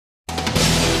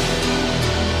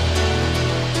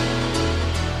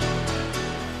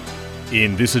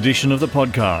In this edition of the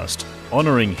podcast,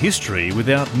 honouring history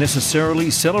without necessarily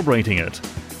celebrating it.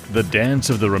 The Dance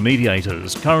of the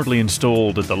Remediators, currently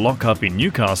installed at the Lockup in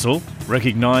Newcastle,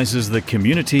 recognises the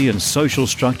community and social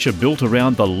structure built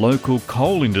around the local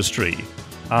coal industry.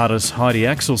 Artists Heidi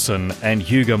Axelson and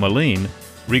Hugo Moline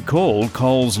recall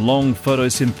coal's long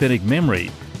photosynthetic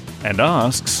memory and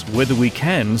asks whether we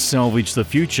can salvage the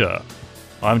future.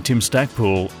 I'm Tim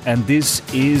Stackpool, and this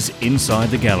is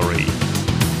Inside the Gallery.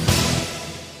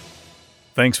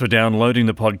 Thanks for downloading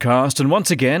the podcast, and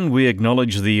once again we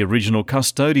acknowledge the original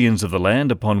custodians of the land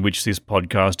upon which this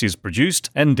podcast is produced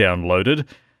and downloaded,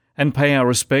 and pay our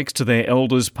respects to their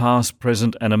elders past,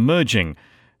 present and emerging.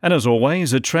 And as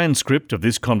always, a transcript of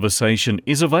this conversation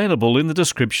is available in the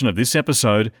description of this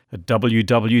episode at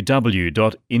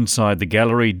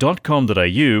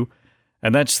www.insidethegallery.com.au,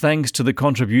 and that's thanks to the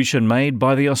contribution made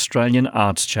by the Australian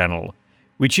Arts Channel,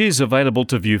 which is available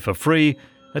to view for free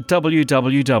at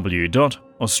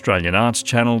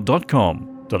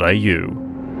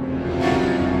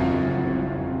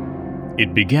www.australianartschannel.com.au.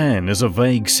 It began as a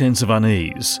vague sense of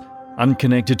unease,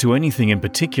 unconnected to anything in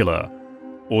particular.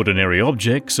 Ordinary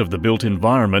objects of the built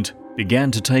environment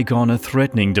began to take on a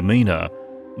threatening demeanour,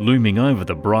 looming over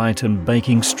the bright and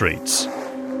baking streets.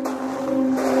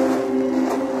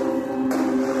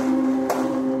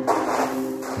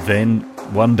 Then,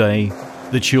 one day,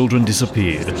 the children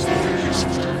disappeared.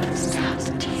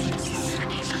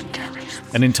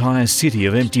 An entire city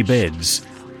of empty beds.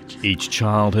 Each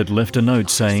child had left a note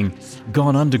saying,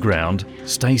 "Gone underground,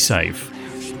 stay safe."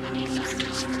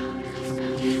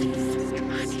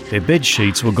 Their bed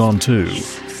sheets were gone too.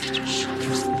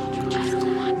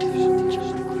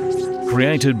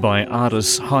 Created by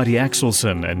artists Heidi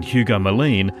Axelson and Hugo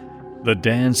Moline, The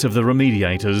Dance of the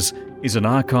Remediators is an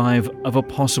archive of a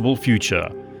possible future,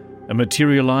 a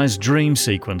materialised dream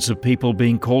sequence of people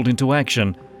being called into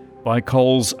action by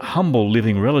coal's humble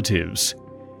living relatives.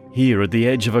 Here at the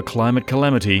edge of a climate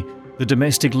calamity, the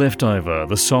domestic leftover,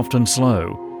 the soft and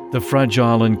slow, the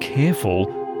fragile and careful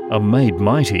are made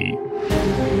mighty.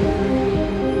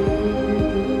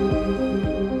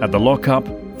 At the Lockup,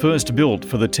 first built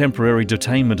for the temporary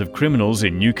detainment of criminals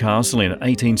in Newcastle in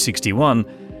 1861,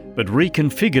 but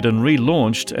reconfigured and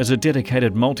relaunched as a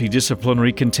dedicated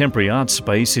multidisciplinary contemporary art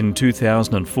space in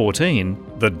 2014,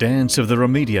 The Dance of the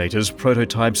Remediators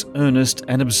prototypes earnest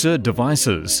and absurd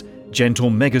devices,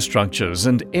 gentle megastructures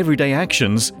and everyday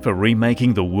actions for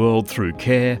remaking the world through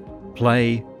care,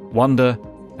 play, wonder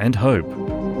and hope.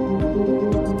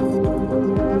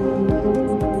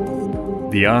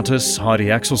 The artists Heidi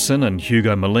Axelson and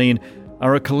Hugo Moline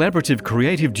are a collaborative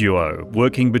creative duo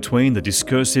working between the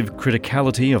discursive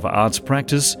criticality of arts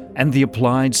practice and the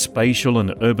applied spatial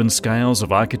and urban scales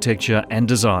of architecture and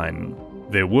design.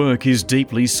 Their work is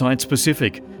deeply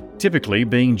site-specific, typically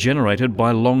being generated by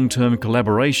long-term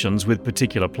collaborations with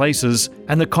particular places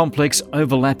and the complex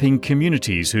overlapping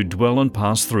communities who dwell and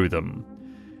pass through them.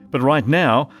 But right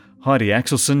now, Heidi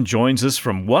Axelson joins us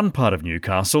from one part of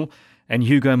Newcastle and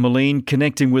Hugo Moline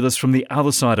connecting with us from the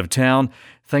other side of town.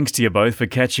 Thanks to you both for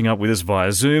catching up with us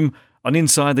via Zoom on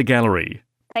Inside the Gallery.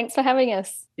 Thanks for having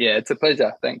us. Yeah, it's a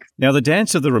pleasure. Thanks. Now, the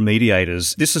Dance of the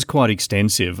Remediators, this is quite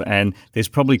extensive and there's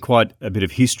probably quite a bit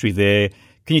of history there.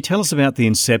 Can you tell us about the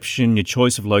inception, your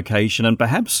choice of location, and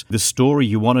perhaps the story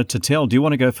you wanted to tell? Do you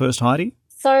want to go first, Heidi?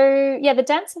 So, yeah, the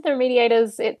Dance of the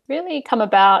Remediators, it really come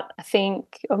about, I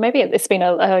think, or maybe it's been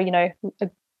a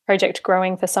project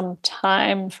growing for some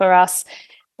time for us,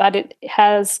 but it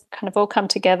has kind of all come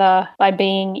together by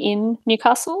being in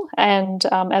Newcastle and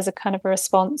as a kind of a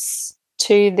response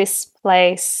to this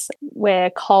place where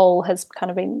coal has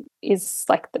kind of is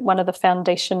like one of the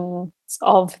foundations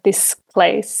of this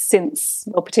place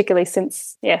particularly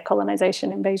since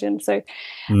colonization, invasion. So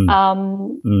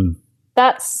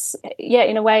that's,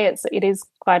 in a way it is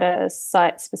quite a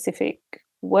site-specific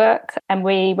work, and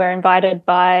we were invited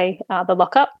by the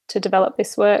Lockup to develop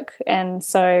this work, and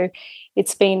so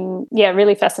it's been a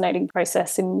really fascinating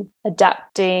process in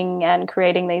adapting and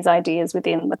creating these ideas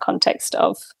within the context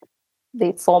of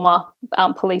the former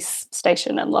police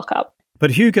station and Lockup.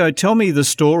 But Hugo, tell me the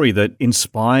story that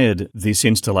inspired this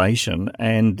installation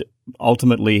and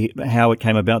ultimately how it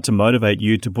came about to motivate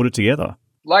you to put it together.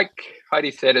 Like Heidi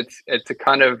said, it's a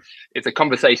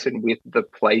conversation with the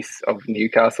place of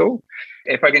Newcastle.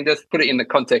 If I can just put it in the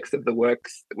context of the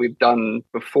works that we've done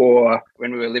before,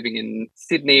 when we were living in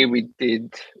Sydney, we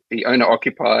did the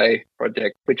Owner-Occupy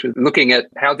project, which was looking at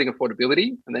housing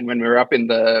affordability. And then when we were up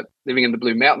living in the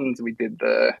Blue Mountains, we did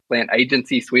the Plant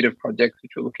Agency suite of projects,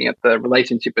 which were looking at the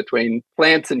relationship between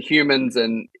plants and humans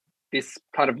and this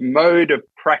kind of mode of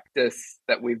practice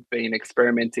that we've been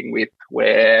experimenting with,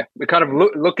 where we kind of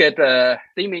look at a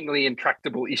seemingly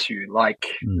intractable issue like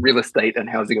real estate and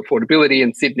housing affordability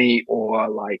in Sydney, or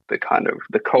like the kind of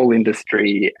the coal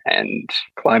industry and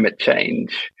climate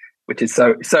change, which is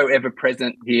so ever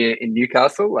present here in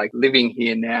Newcastle. Like living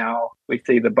here now, we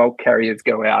see the bulk carriers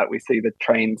go out, we see the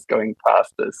trains going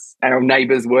past us. Our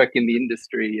neighbours work in the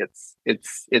industry.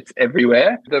 It's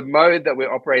everywhere. The mode that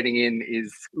we're operating in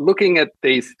is looking at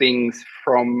these things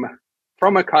from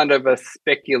a kind of a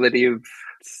speculative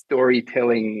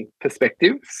storytelling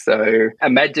perspective. So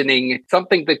imagining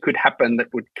something that could happen that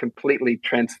would completely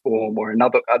transform, or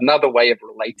another way of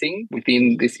relating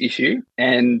within this issue.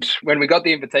 And when we got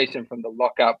the invitation from the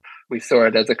lockup, we saw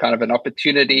it as a kind of an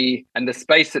opportunity, and the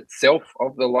space itself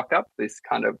of the lockup, this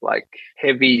kind of like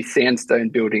heavy sandstone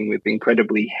building with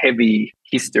incredibly heavy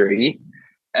history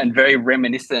and very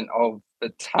reminiscent of the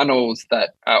tunnels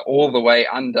that are all the way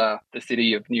under the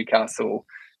city of Newcastle,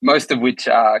 most of which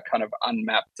are kind of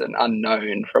unmapped and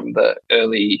unknown from the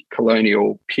early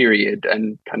colonial period,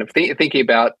 and kind of thinking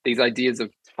about these ideas of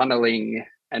tunneling,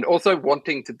 and also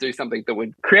wanting to do something that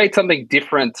would create something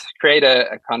different, create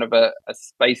a kind of a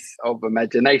space of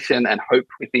imagination and hope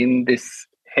within this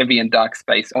heavy and dark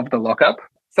space of the lockup.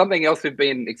 Something else we've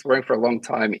been exploring for a long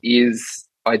time is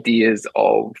ideas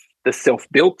of the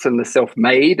self-built and the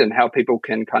self-made, and how people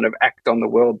can kind of act on the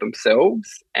world themselves.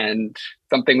 And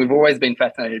something we've always been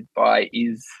fascinated by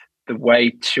is the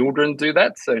way children do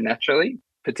that so naturally,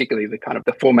 particularly the kind of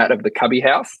the format of the cubby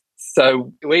house.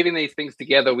 So weaving these things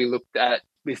together,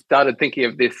 we started thinking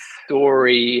of this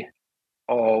story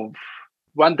of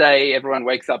one day everyone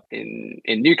wakes up in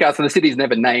Newcastle. The city's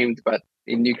never named, but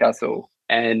in Newcastle,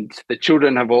 and the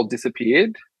children have all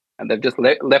disappeared. And they've just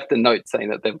left a note saying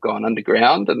that they've gone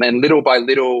underground. And then little by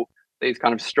little, these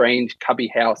kind of strange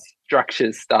cubby house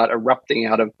structures start erupting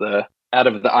out of the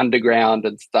underground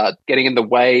and start getting in the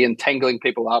way and tangling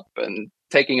people up and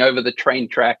taking over the train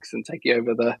tracks and taking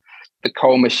over the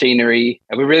coal machinery.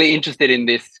 And we're really interested in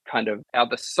this kind of how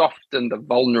the soft and the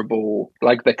vulnerable,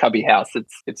 like the cubby house,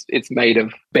 it's made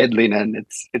of bed linen.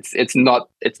 It's not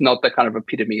the kind of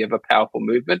epitome of a powerful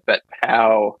movement, but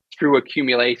how through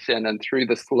accumulation and through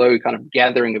the slow kind of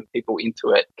gathering of people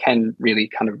into it can really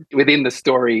kind of within the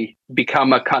story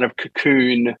become a kind of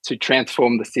cocoon to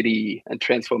transform the city and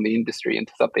transform the industry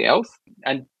into something else.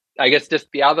 And I guess just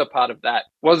the other part of that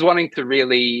was wanting to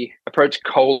really approach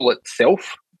coal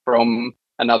itself from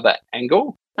another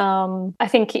angle. I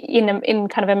think in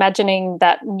kind of imagining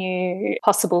that new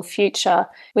possible future,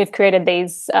 we've created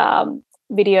these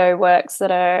video works that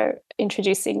are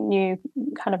introducing new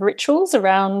kind of rituals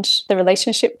around the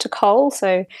relationship to coal.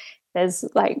 So there's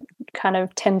like kind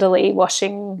of tenderly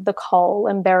washing the coal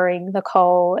and burying the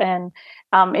coal, and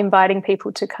inviting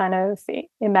people to kind of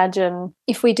imagine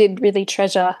if we did really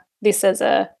treasure this as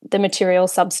the material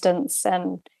substance.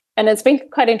 And it's been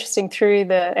quite interesting through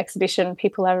the exhibition.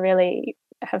 People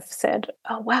have said,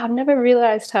 oh, wow, I've never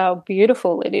realized how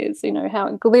beautiful it is, how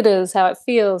it glitters, how it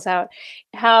feels,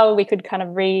 how we could kind of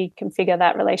reconfigure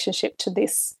that relationship to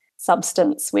this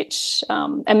substance, which,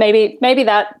 and maybe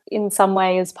that in some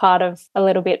way is part of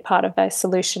a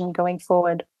solution going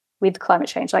forward with climate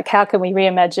change. Like, how can we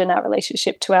reimagine our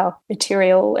relationship to our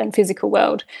material and physical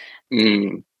world?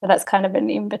 So that's kind of an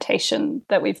invitation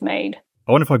that we've made.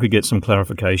 I wonder if I could get some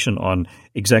clarification on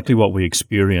exactly what we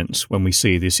experience when we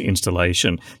see this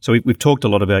installation. So we've talked a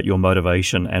lot about your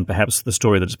motivation and perhaps the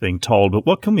story that's being told, but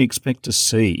what can we expect to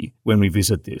see when we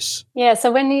visit this? Yeah,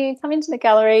 so when you come into the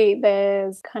gallery,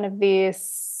 there's kind of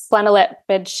this flannelette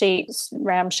bedsheet,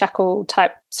 ramshackle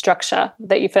type structure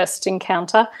that you first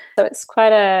encounter. So it's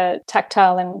quite a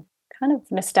tactile and kind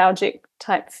of nostalgic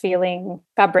type feeling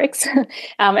fabrics.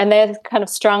 And they're kind of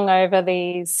strung over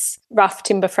these rough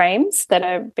timber frames that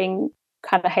are being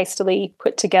kind of hastily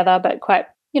put together, but quite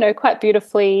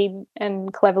beautifully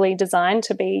and cleverly designed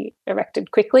to be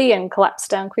erected quickly and collapsed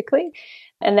down quickly.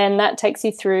 And then that takes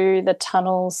you through the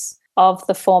tunnels of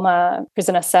the former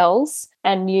prisoner cells,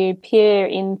 and you peer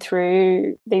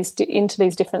into these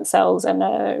different cells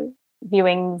and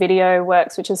viewing video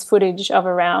works, which is footage of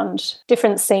around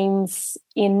different scenes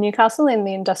in Newcastle in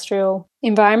the industrial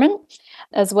environment,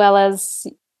 as well as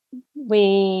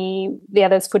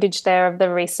there's footage there of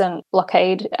the recent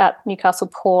blockade at Newcastle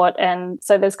Port. And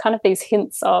so there's kind of these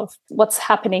hints of what's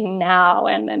happening now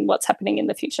and what's happening in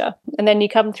the future. And then you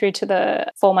come through to the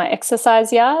former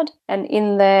exercise yard, and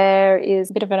in there is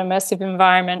a bit of an immersive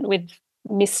environment with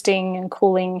misting and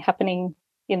cooling happening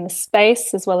in the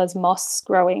space, as well as moss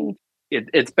growing.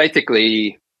 It's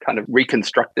basically kind of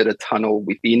reconstructed a tunnel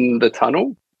within the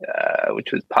tunnel.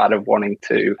 which was part of wanting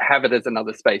to have it as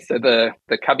another space. So the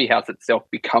cubby house itself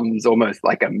becomes almost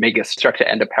like a mega structure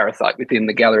and a parasite within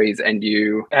the galleries, and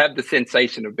you have the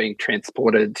sensation of being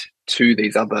transported to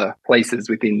these other places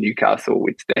within Newcastle,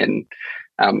 which then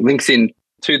links in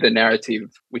to the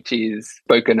narrative, which is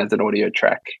spoken as an audio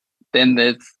track. Then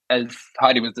there's, as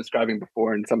Heidi was describing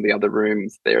before in some of the other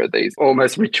rooms, there are these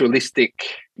almost ritualistic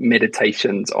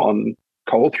meditations on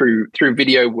coal through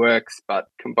video works, but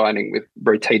combining with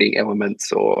rotating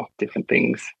elements or different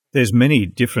things. There's many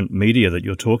different media that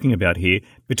you're talking about here.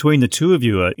 Between the two of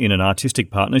you are in an artistic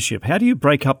partnership. How do you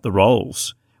break up the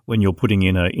roles when you're putting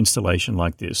in an installation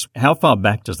like this? How far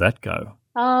back does that go?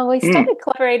 We started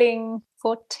collaborating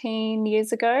 14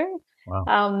 years ago.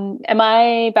 Wow. And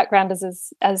my background is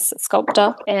as a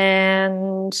sculptor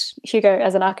and Hugo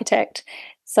as an architect.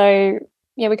 So,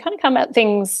 yeah, we kind of come at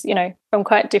things, from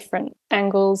quite different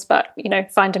angles, but,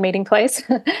 find a meeting place.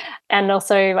 And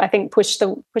also, I think, push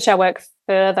our work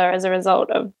further as a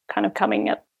result of kind of coming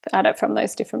at it from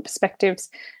those different perspectives.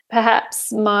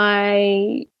 Perhaps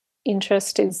my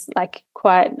interest is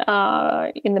quite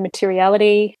in the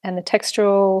materiality and the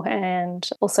textural and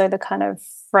also the kind of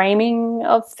framing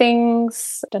of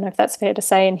things. I don't know if that's fair to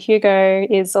say. And Hugo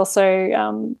is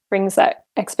also brings that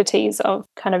expertise of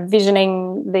kind of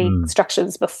visioning the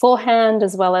structures beforehand,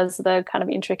 as well as the kind of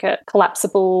intricate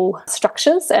collapsible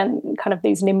structures and kind of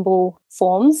these nimble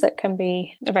forms that can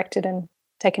be erected and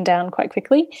taken down quite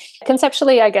quickly.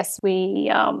 Conceptually, I guess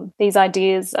these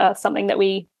ideas are something that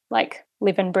we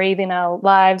live and breathe in our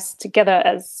lives together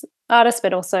as artists,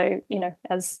 but also,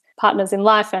 as partners in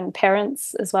life and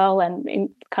parents as well, and in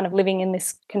kind of living in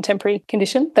this contemporary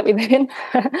condition that we live in.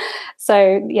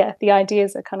 So, yeah, the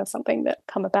ideas are kind of something that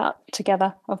come about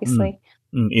together, obviously.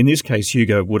 In this case,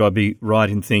 Hugo, would I be right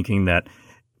in thinking that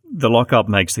the lock-up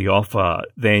makes the offer,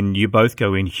 then you both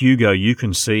go in, Hugo, you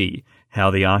can see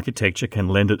how the architecture can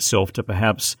lend itself to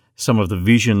perhaps some of the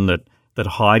vision that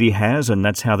Heidi has, and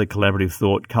that's how the collaborative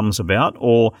thought comes about?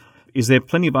 Or is there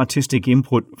plenty of artistic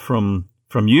input from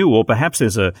you, or perhaps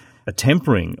there's a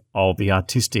tempering of the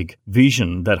artistic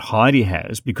vision that Heidi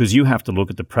has, because you have to look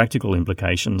at the practical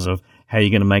implications of how you're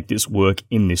going to make this work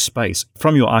in this space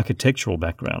from your architectural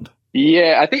background?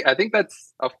 Yeah, I think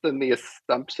that's often the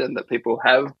assumption that people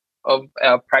have of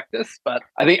our practice, but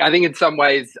I think in some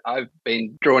ways I've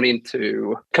been drawn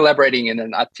into collaborating in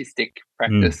an artistic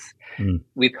practice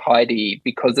with Heidi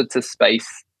because it's a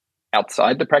space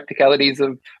outside the practicalities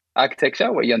of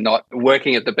architecture, where you're not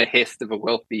working at the behest of a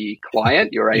wealthy client.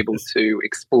 You're able to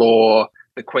explore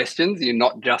the questions. You're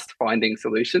not just finding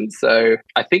solutions. So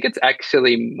I think it's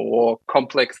actually more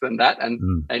complex than that.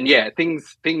 And yeah,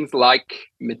 things like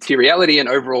materiality and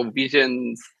overall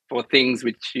visions for things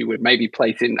which you would maybe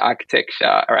place in architecture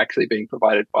are actually being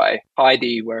provided by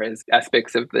Heidi, whereas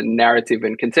aspects of the narrative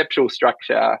and conceptual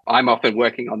structure, I'm often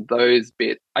working on those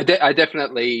bits. I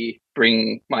definitely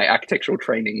bring my architectural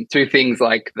training to things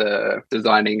like the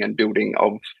designing and building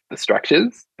of the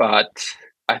structures, but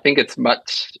I think it's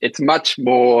much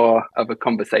more of a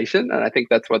conversation. And I think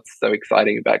that's what's so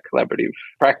exciting about collaborative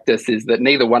practice, is that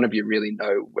neither one of you really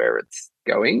know where it's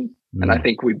going. And I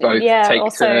think we both take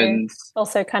turns.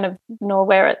 Also kind of know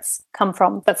where it's come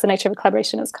from. That's the nature of a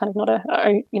collaboration. It's kind of not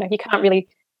you can't really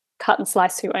cut and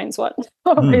slice who owns what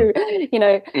or who,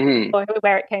 or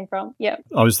where it came from. Yeah.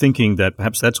 I was thinking that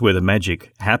perhaps that's where the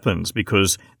magic happens,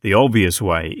 because the obvious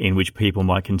way in which people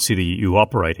might consider you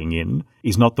operating in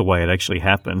is not the way it actually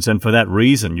happens. And for that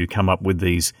reason, you come up with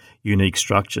these unique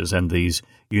structures and these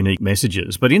unique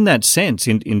messages. But in that sense,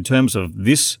 in terms of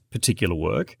this particular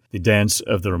work, the Dance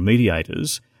of the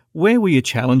Remediators, where were your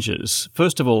challenges?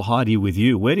 First of all, Heidi, with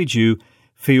you, where did you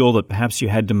feel that perhaps you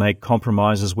had to make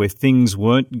compromises where things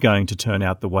weren't going to turn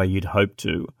out the way you'd hoped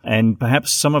to? And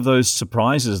perhaps some of those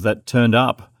surprises that turned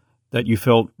up that you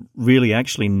felt really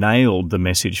actually nailed the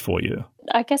message for you?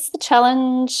 I guess the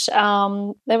challenge,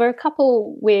 there were a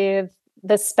couple with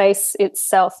the space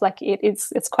itself.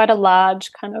 It's quite a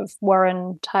large kind of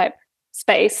Warren type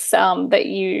space that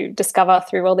you discover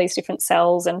through all these different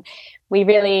cells. And we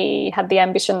really had the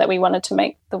ambition that we wanted to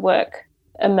make the work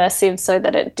immersive so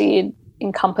that it did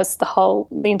encompass the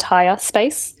entire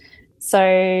space. So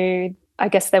I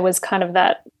guess there was kind of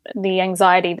the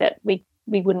anxiety that we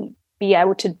wouldn't be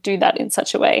able to do that in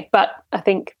such a way. But I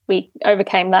think we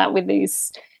overcame that with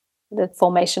the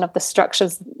formation of the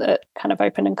structures that kind of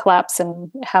open and collapse,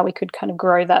 and how we could kind of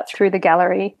grow that through the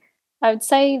gallery. I would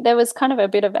say there was kind of a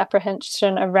bit of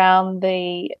apprehension around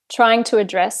the trying to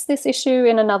address this issue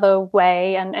in another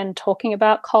way and talking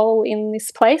about coal in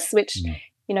this place, which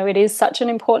it is such an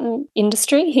important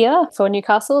industry here for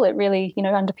Newcastle. It really,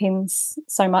 underpins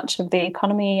so much of the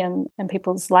economy and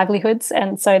people's livelihoods.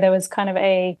 And so there was kind of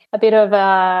a bit of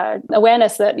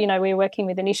awareness that, we're working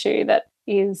with an issue that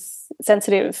is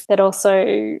sensitive, but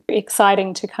also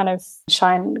exciting to kind of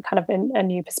shine kind of a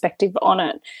new perspective on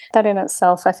it. That in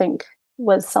itself, I think,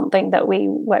 was something that we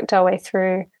worked our way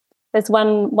through. There's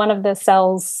one of the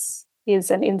cells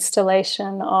is an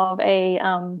installation of a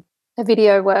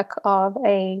video work of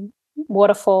a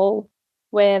waterfall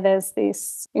where there's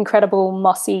this incredible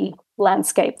mossy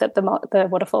landscape that the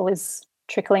waterfall is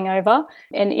trickling over.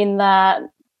 And in that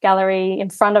gallery in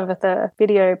front of the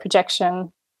video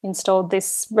projection installed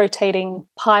this rotating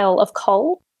pile of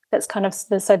coal that's kind of,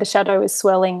 so the shadow is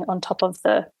swirling on top of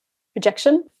the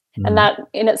projection. And that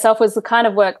in itself was the kind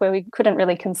of work where we couldn't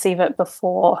really conceive it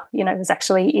before, it was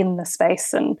actually in the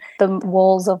space, and the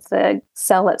walls of the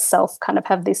cell itself kind of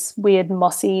have this weird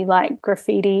mossy, like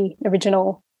graffiti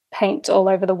original paint all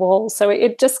over the walls. So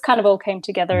it just kind of all came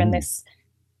together in this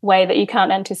way that you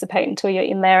can't anticipate until you're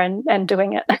in there and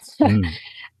doing it.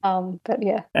 But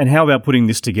yeah. And how about putting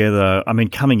this together? I mean,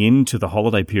 coming into the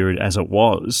holiday period as it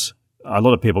was, a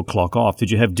lot of people clock off. Did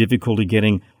you have difficulty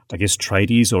getting, I guess,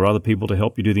 tradies or other people to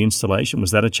help you do the installation? Was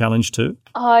that a challenge too?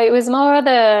 It was more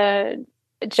the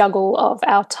juggle of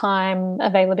our time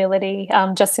availability,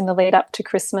 just in the lead up to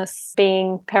Christmas,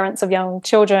 being parents of young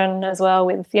children as well,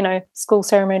 with, school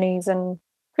ceremonies and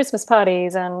Christmas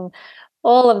parties and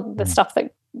all of the stuff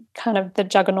that kind of the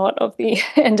juggernaut of the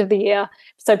end of the year.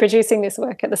 So producing this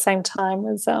work at the same time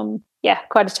was,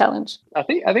 quite a challenge. I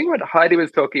think what Heidi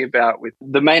was talking about, with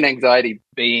the main anxiety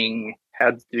being,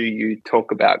 how do you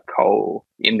talk about coal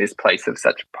in this place of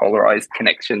such polarized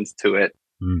connections to it,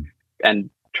 and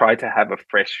try to have a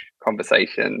fresh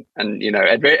conversation. And,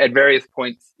 at various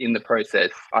points in the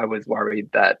process, I was worried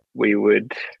that we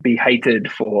would be hated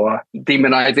for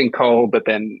demonizing coal, but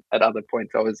then at other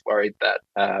points I was worried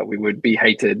that we would be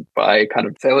hated by kind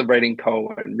of celebrating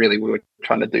coal, and really we were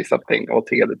trying to do something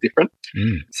altogether different.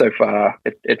 So far,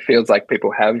 it feels like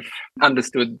people have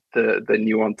understood the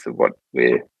nuance of what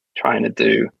we're trying to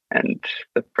do, and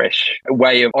the fresh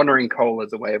way of honouring coal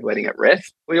as a way of letting it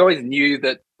rest. We always knew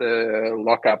that the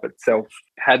lockup itself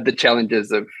had the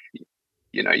challenges of,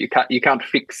 you can't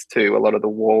fix to a lot of the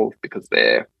walls because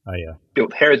they're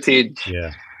built heritage.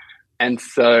 Yeah. And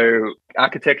so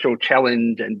architectural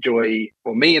challenge and joy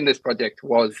for me in this project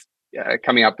was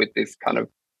coming up with this kind of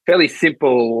fairly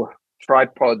simple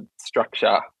tripod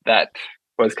structure that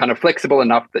was kind of flexible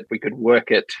enough that we could work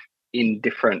it in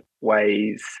different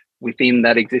ways within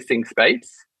that existing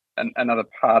space. And another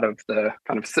part of the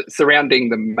kind of surrounding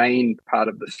the main part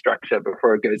of the structure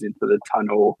before it goes into the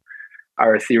tunnel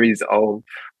are a series of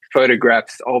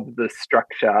photographs of the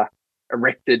structure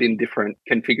erected in different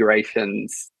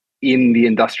configurations in the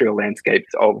industrial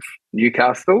landscapes of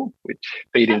Newcastle, which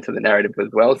feed into the narrative as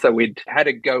well. So we'd had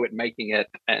a go at making it,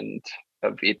 and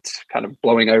of it kind of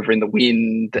blowing over in the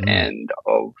wind, and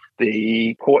of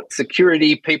the port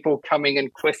security people coming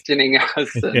and questioning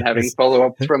us and having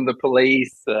follow-ups from the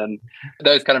police, and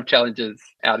those kind of challenges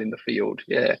out in the field.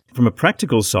 Yeah. From a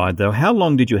practical side, though, how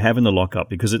long did you have in the lockup?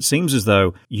 Because it seems as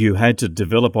though you had to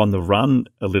develop on the run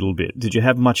a little bit. Did you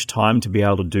have much time to be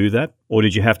able to do that? Or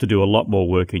did you have to do a lot more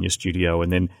work in your studio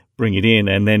and then bring it in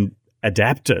and then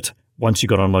adapt it once you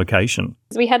got on location?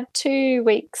 We had 2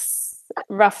 weeks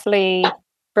roughly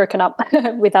broken up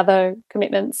with other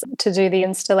commitments to do the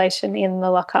installation in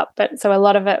the lockup. But so a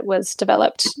lot of it was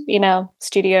developed in our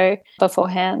studio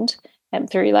beforehand, and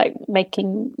through like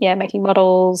making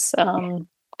models, kind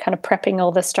of prepping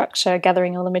all the structure,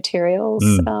 gathering all the materials.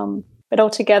 But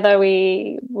altogether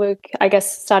we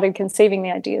started conceiving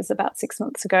the ideas about 6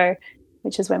 months ago,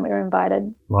 which is when we were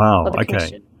invited. Wow,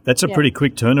 okay. That's a pretty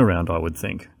quick turnaround, I would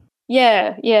think.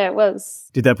 Yeah, it was.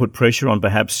 Did that put pressure on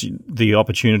perhaps the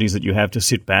opportunities that you have to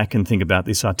sit back and think about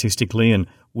this artistically and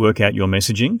work out your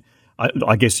messaging?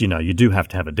 I guess, you do have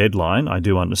to have a deadline. I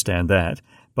do understand that.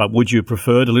 But would you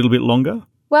prefer it a little bit longer?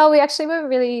 Well, we actually were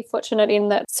really fortunate in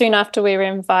that soon after we were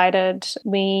invited,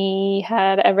 we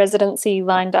had a residency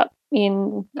lined up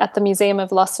at the Museum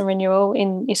of Loss and Renewal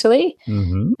in Italy.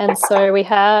 Mm-hmm. And so we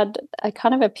had a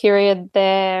kind of a period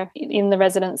there in the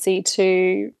residency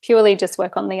to purely just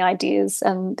work on the ideas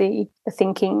and the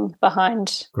thinking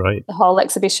behind the whole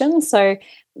exhibition. So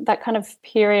that kind of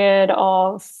period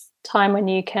of time when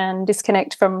you can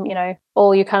disconnect from,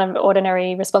 all your kind of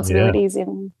ordinary responsibilities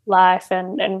in life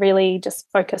and really just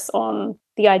focus on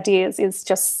the ideas is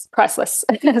just priceless.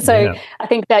 So I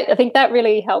think that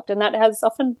really helped, and that has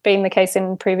often been the case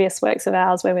in previous works of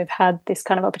ours where we've had this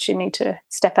kind of opportunity to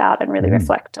step out and really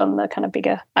reflect on the kind of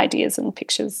bigger ideas and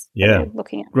pictures that we're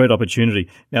looking at. Great opportunity.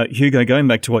 Now, Hugo, going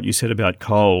back to what you said about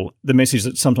coal, the message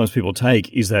that sometimes people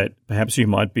take is that perhaps you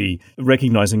might be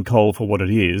recognising coal for what it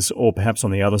is, or perhaps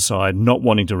on the other side, not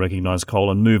wanting to recognise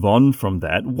coal and move on from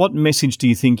that. What message do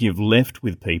you think you've left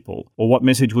with people, or what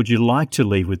message would you like to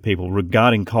leave with people regarding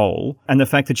coal and the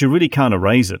fact that you really can't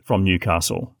erase it from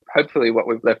Newcastle? Hopefully what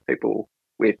we've left people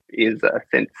with is a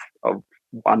sense of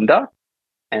wonder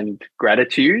and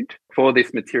gratitude for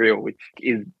this material, which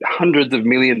is hundreds of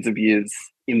millions of years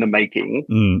in the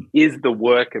making, is the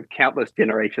work of countless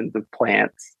generations of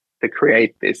plants to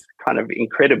create this kind of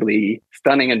incredibly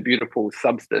stunning and beautiful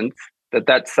substance.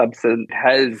 That substance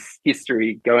has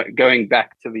history going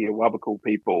back to the Awabakal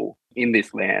people in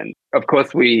this land. Of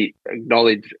course, we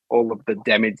acknowledge all of the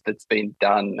damage that's been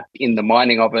done in the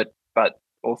mining of it, but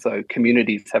also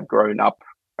communities have grown up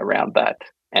around that,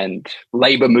 and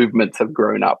labour movements have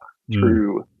grown up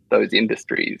through those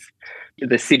industries.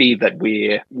 The city that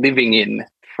we're living in,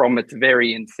 from its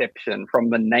very inception, from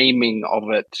the naming of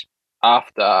it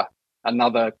after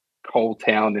another coal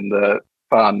town in the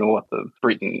far north of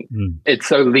Britain, it's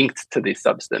so linked to this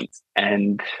substance.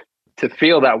 And to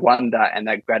feel that wonder and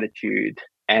that gratitude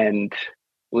and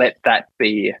let that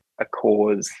be a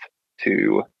cause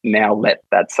to now let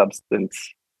that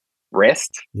substance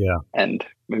rest and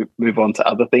move on to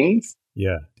other things.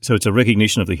 Yeah. So it's a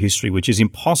recognition of the history, which is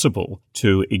impossible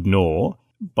to ignore,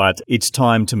 but it's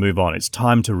time to move on. It's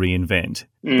time to reinvent.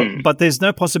 But there's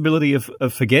no possibility of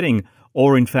forgetting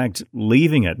or, in fact,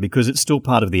 leaving it, because it's still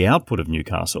part of the output of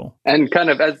Newcastle. And kind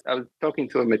of, as I was talking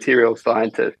to a material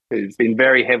scientist who's been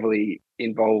very heavily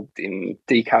involved in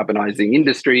decarbonising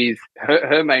industries,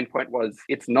 her main point was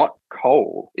it's not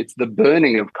coal, it's the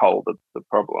burning of coal that's the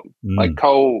problem. Like,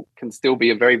 coal can still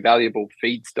be a very valuable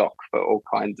feedstock for all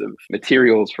kinds of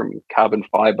materials, from carbon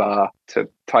fibre to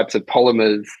types of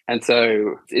polymers. And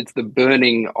so it's the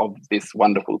burning of this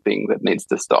wonderful thing that needs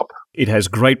to stop. It has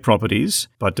great properties,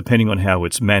 but depending on how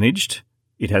it's managed,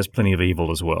 it has plenty of evil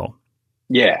as well.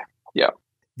 Yeah.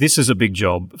 This is a big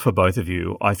job for both of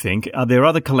you, I think. Are there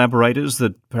other collaborators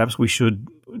that perhaps we should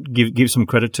give some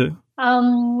credit to?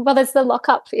 Well, there's the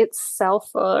lockup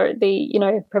itself, or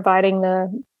the providing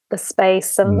the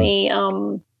space and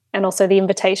the and also the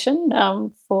invitation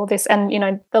for this. And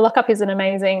the lockup is an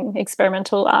amazing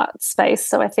experimental art space,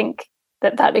 so I think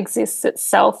that exists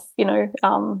itself,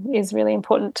 is really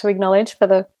important to acknowledge for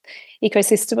the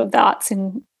ecosystem of the arts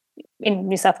in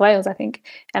New South Wales, I think,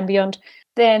 and beyond.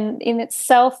 Then in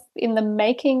itself, in the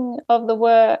making of the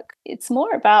work, it's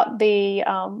more about the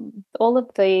all of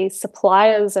the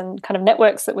suppliers and kind of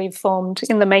networks that we've formed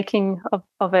in the making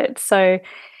of it. So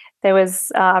there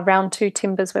was Round 2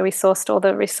 Timbers, where we sourced all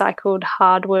the recycled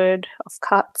hardwood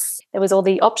offcuts. There was all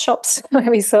the op shops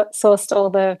where we sourced all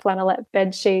the flannelette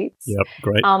bed sheets. Yep,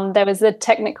 great. There was the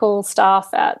technical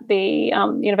staff at the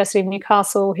University of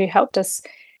Newcastle who helped us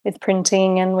with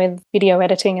printing and with video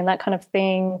editing and that kind of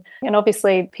thing. And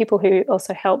obviously people who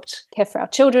also helped care for our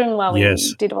children while we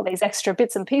did all these extra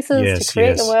bits and pieces to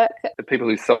create the work. The people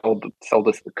who sold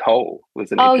us the coal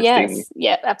was an interesting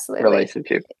absolutely.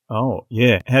 relationship. Oh,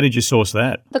 yeah. How did you source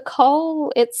that? The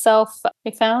coal itself, we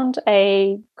found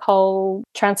a coal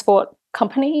transport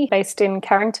company based in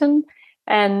Carrington,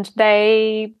 and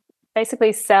they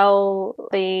basically sell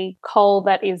the coal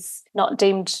that is not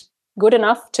deemed good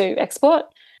enough to export.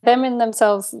 Them in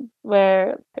themselves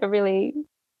were a really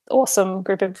awesome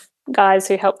group of guys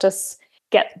who helped us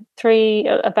get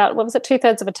about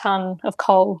 2/3 of a ton of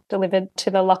coal delivered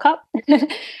to the lockup,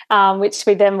 which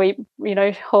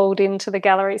we hauled into the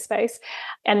gallery space,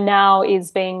 and now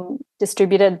is being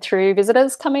distributed through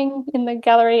visitors coming in the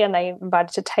gallery, and they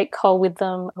invited to take coal with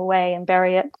them away and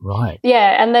bury it. Right.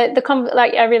 Yeah, and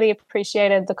I really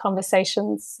appreciated the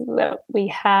conversations that we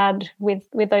had with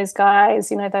those guys.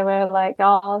 They were like,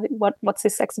 "Oh, what's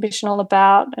this exhibition all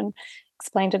about?" and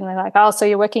explained it, and they're like, "Oh, so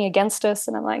you're working against us?"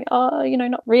 And I'm like, "Oh,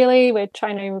 not really. We're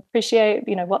trying to appreciate,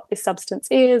 what this substance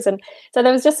is." And so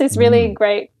there was just this really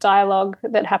great dialogue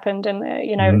that happened, and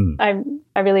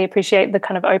I really appreciate the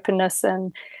kind of openness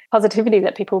and positivity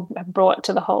that people have brought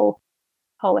to the whole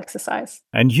exercise.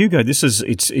 And Hugo,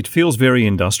 it feels very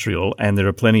industrial, and there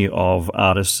are plenty of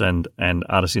artists and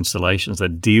artist installations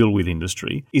that deal with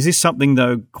industry. Is this something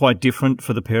though quite different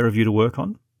for the pair of you to work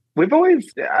on? We've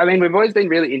always been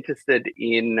really interested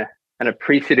in and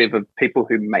appreciative of people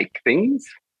who make things.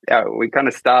 We kind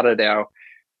of started our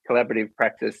collaborative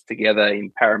practice together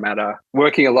in Parramatta,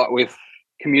 working a lot with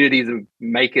communities of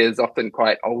makers, often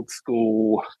quite old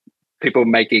school people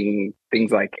making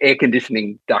things like air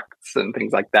conditioning ducts and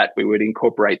things like that. We would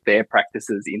incorporate their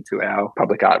practices into our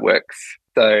public artworks.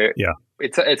 So Yeah.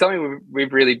 it's something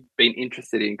we've really been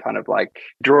interested in, kind of like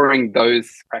drawing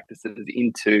those practices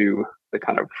into the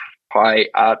kind of high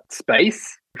art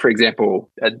space. For example,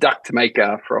 a duct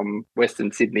maker from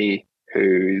Western Sydney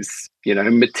whose,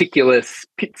 meticulous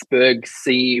Pittsburgh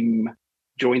seam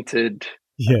jointed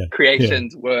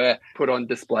creations were put on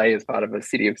display as part of a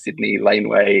City of Sydney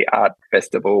Laneway Art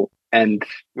Festival. And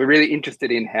we're really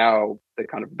interested in how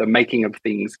the making of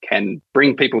things can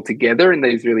bring people together in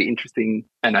these really interesting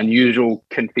and unusual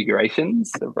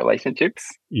configurations of relationships.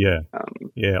 Yeah.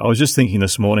 I was just thinking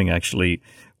this morning, actually,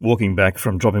 walking back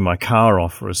from dropping my car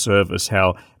off for a service,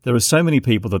 how there are so many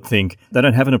people that think they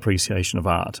don't have an appreciation of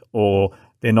art, or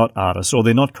they're not artists, or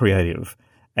they're not creative.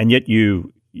 And yet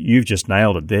you've just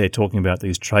nailed it there, talking about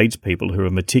these tradespeople who are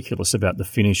meticulous about the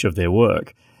finish of their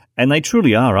work. And they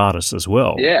truly are artists as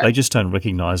well. Yeah. They just don't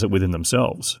recognise it within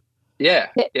themselves. Yeah,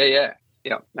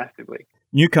 massively.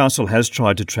 Newcastle has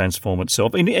tried to transform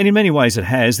itself, and in many ways it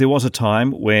has. There was a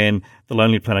time when the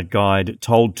Lonely Planet Guide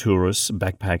told tourists,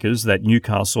 backpackers, that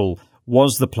Newcastle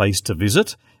was the place to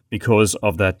visit because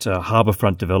of that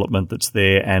harbourfront development that's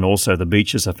there, and also the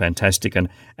beaches are fantastic and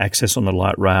access on the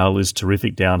light rail is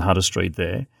terrific down Hutter Street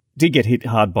there. Did get hit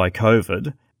hard by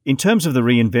COVID. In terms of the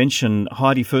reinvention,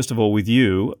 Heidi, first of all with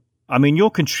you, I mean, you're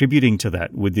contributing to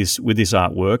that with this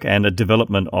artwork and a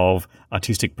development of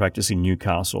artistic practice in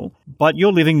Newcastle. But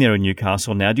you're living there in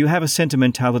Newcastle now. Do you have a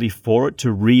sentimentality for it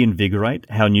to reinvigorate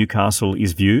how Newcastle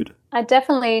is viewed? I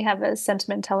definitely have a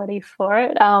sentimentality for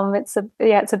it.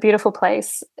 It's a beautiful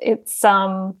place. It's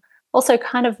also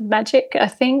kind of magic, I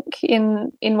think,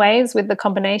 in ways, with the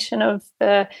combination of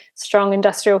the strong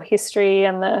industrial history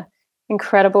and the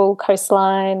incredible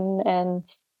coastline, and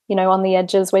on the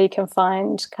edges where you can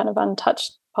find kind of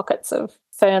untouched pockets of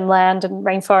fernland and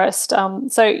rainforest.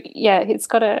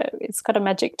 It's got a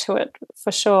magic to it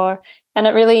for sure. And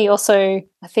it really also,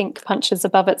 I think, punches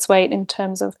above its weight in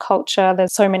terms of culture.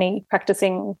 There's so many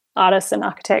practicing artists and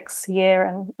architects here,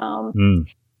 and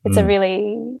it's a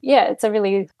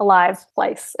really alive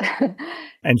place.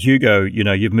 And Hugo,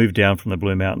 you've moved down from the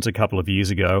Blue Mountains a couple of years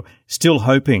ago, still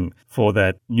hoping for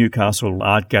that Newcastle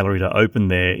Art Gallery to open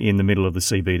there in the middle of the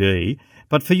CBD.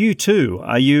 But for you too,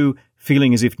 are you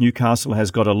feeling as if Newcastle has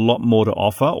got a lot more to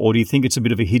offer, or do you think it's a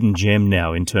bit of a hidden gem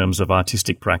now in terms of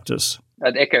artistic practice?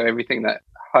 I'd echo everything that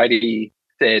Heidi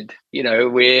said.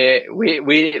 We're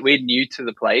new to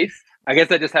the place. I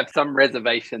guess I just have some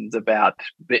reservations about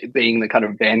being the kind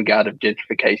of vanguard of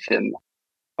gentrification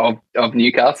of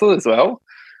Newcastle as well,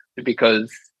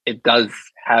 because it does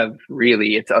have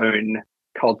really its own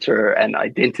culture and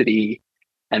identity,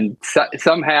 and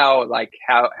somehow like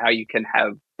how you can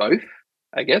have both,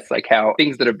 I guess, like how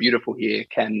things that are beautiful here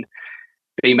can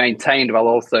be maintained while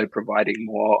also providing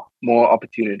more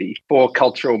opportunity for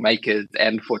cultural makers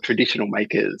and for traditional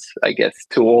makers, I guess,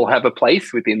 to all have a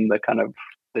place within the kind of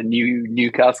the new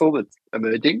Newcastle that's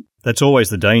emerging. That's always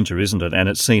the danger, isn't it? And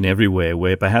it's seen everywhere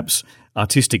where perhaps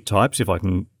artistic types, if I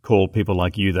can call people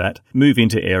like you that, move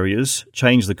into areas,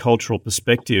 change the cultural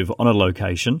perspective on a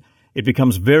location. It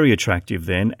becomes very attractive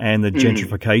then, and the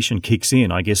gentrification kicks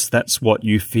in. I guess that's what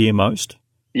you fear most?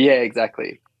 Yeah,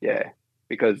 exactly. Yeah,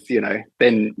 because,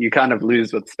 then you kind of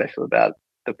lose what's special about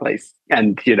the place.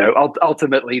 And,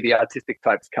 ultimately the artistic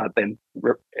types can't then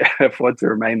afford to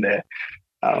remain there.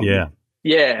 Yeah.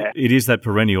 It is that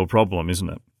perennial problem, isn't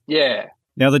it? Yeah.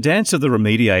 Now, the Dance of the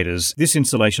Remediators, this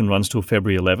installation runs till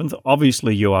February 11th.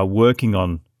 Obviously, you are working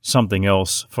on something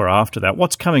else for after that.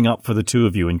 What's coming up for the two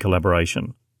of you in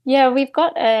collaboration? Yeah, we've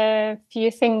got a few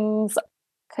things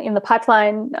in the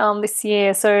pipeline this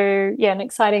year. So, an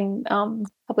exciting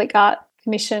public art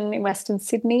commission in Western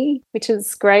Sydney, which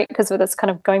is great because that's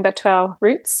kind of going back to our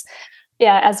roots.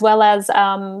 Yeah, as well as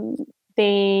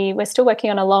we're still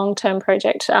working on a long-term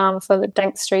project for the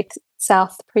Dank Street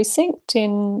South Precinct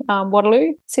in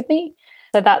Waterloo, Sydney.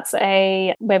 So that's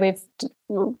where we've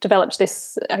developed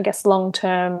this, I guess,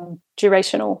 long-term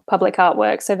durational public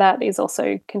artwork. So that is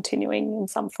also continuing in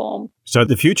some form. So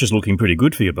the future's looking pretty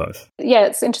good for you both. Yeah,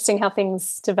 it's interesting how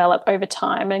things develop over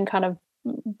time and kind of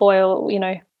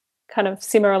kind of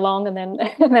simmer along and then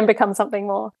and then become something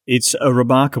more. It's a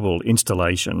remarkable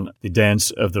installation, the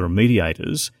Dance of the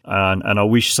Remediators, and I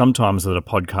wish sometimes that a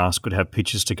podcast could have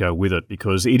pictures to go with it,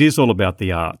 because it is all about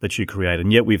the art that you create,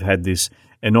 and yet we've had this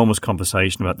enormous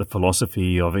conversation about the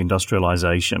philosophy of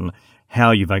industrialization,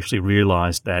 how you've actually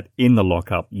realized that in the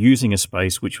lockup, using a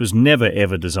space which was never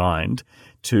ever designed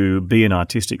to be an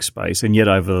artistic space, and yet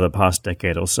over the past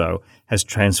decade or so has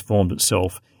transformed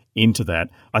itself into that.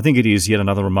 I think it is yet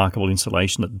another remarkable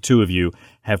installation that the two of you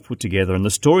have put together. And the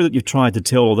story that you've tried to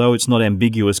tell, although it's not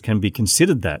ambiguous, can be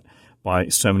considered that by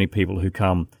so many people who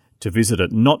come to visit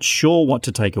it. Not sure what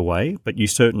to take away, but you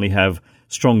certainly have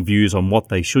strong views on what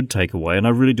they should take away. And I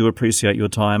really do appreciate your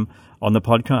time on the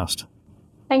podcast.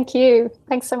 Thank you.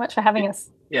 Thanks so much for having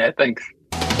us. Yeah, thanks.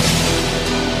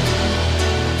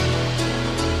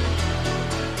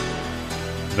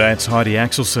 That's Heidi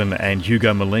Axelson and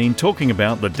Hugo Moline talking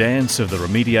about the Dance of the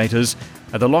Remediators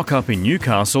at the lockup in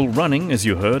Newcastle, running, as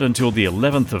you heard, until the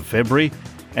 11th of February.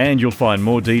 And you'll find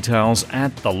more details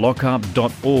at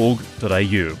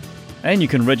thelockup.org.au. And you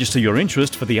can register your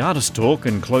interest for the Artist Talk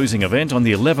and closing event on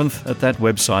the 11th at that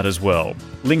website as well.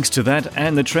 Links to that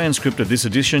and the transcript of this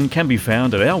edition can be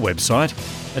found at our website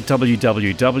at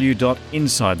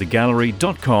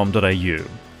www.insidethegallery.com.au.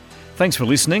 Thanks for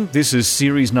listening. This is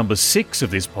series number 6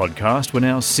 of this podcast. We're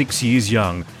now 6 years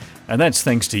young. And that's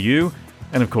thanks to you,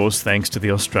 and of course thanks to the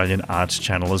Australian Arts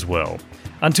Channel as well.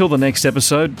 Until the next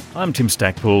episode, I'm Tim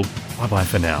Stackpool. Bye-bye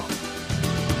for now.